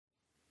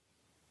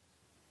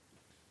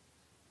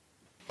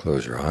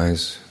Close your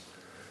eyes.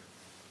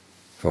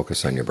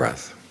 Focus on your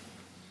breath.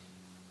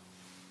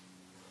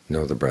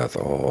 Know the breath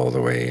all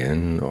the way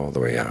in, all the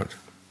way out,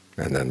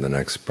 and then the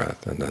next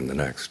breath, and then the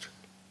next.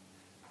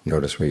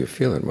 Notice where you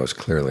feel it most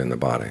clearly in the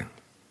body.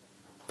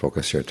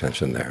 Focus your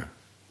attention there.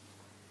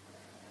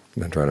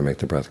 And then try to make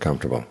the breath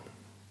comfortable.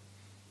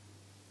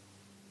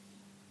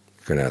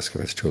 You can ask if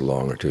it's too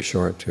long or too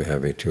short, too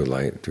heavy, too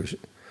light, too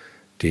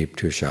deep,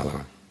 too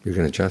shallow. You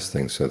can adjust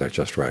things so they're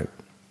just right.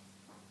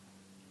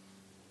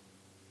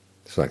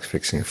 It's like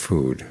fixing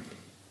food.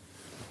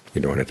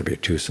 You don't want it to be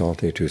too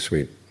salty, too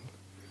sweet.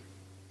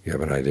 You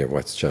have an idea of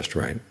what's just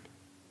right.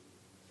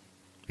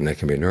 And that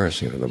can be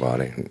nourishing to the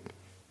body. In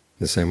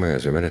the same way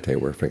as we meditate,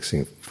 we're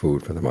fixing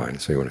food for the mind,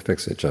 so you want to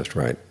fix it just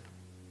right.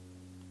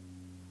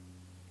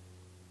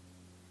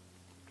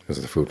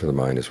 Because the food for the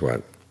mind is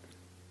what?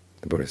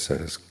 The Buddha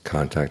says,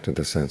 contact with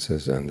the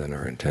senses, and then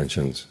our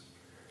intentions,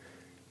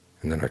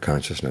 and then our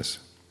consciousness.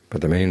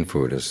 But the main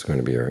food is going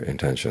to be our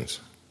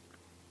intentions.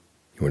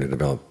 You want to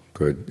develop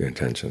good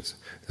intentions.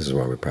 This is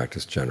why we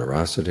practice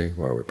generosity,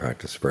 why we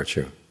practice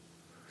virtue,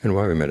 and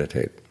why we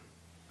meditate.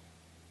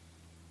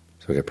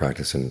 So we get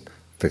practice in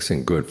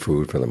fixing good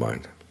food for the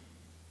mind.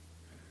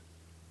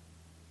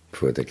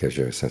 Food that gives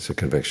you a sense of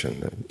conviction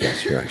that,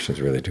 yes, your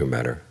actions really do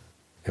matter.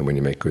 And when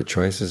you make good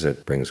choices,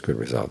 it brings good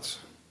results.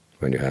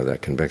 When you have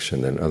that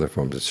conviction, then other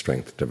forms of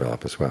strength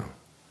develop as well.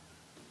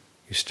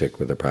 You stick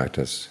with the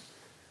practice,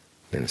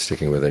 and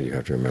sticking with it, you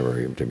have to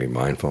remember to be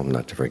mindful,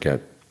 not to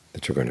forget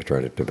that you're going to try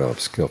to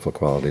develop skillful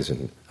qualities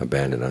and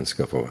abandon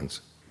unskillful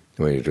ones.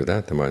 And when you do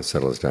that, the mind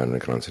settles down in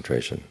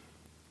concentration.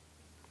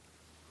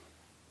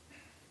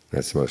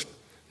 That's the most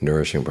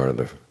nourishing part of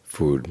the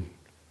food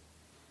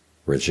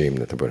regime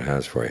that the Buddha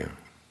has for you.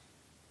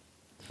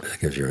 It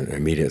gives you an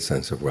immediate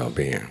sense of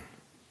well-being. And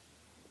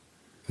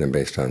then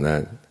based on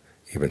that,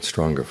 even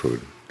stronger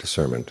food,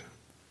 discernment,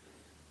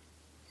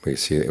 where you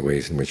see the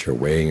ways in which you're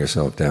weighing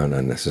yourself down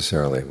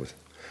unnecessarily with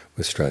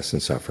stress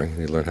and suffering, and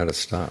you learn how to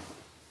stop.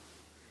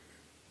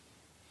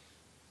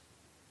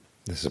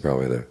 This is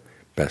probably the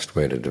best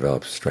way to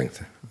develop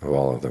strength of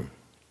all of them.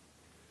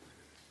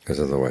 Because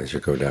otherwise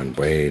you go down,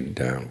 weighed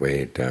down,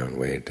 weighed down,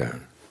 weighed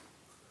down.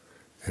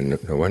 And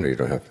no wonder you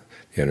don't have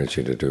the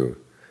energy to do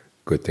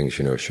good things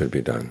you know should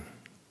be done.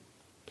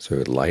 So it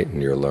would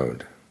lighten your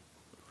load.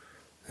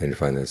 And you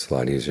find that it's a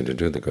lot easier to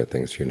do the good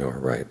things you know are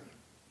right.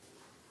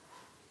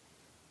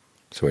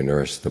 So we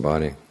nourish the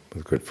body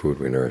with good food,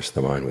 we nourish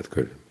the mind with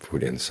good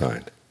food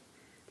inside.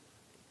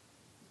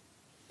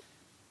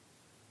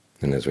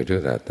 And as we do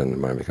that, then the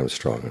mind becomes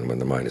strong. And when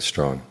the mind is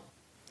strong,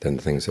 then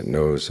the things it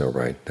knows are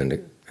right, then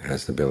it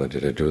has the ability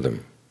to do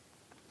them.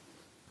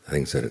 The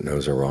things that it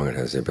knows are wrong, it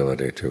has the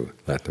ability to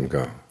let them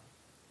go,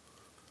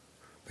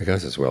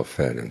 because it's well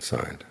fed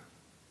inside.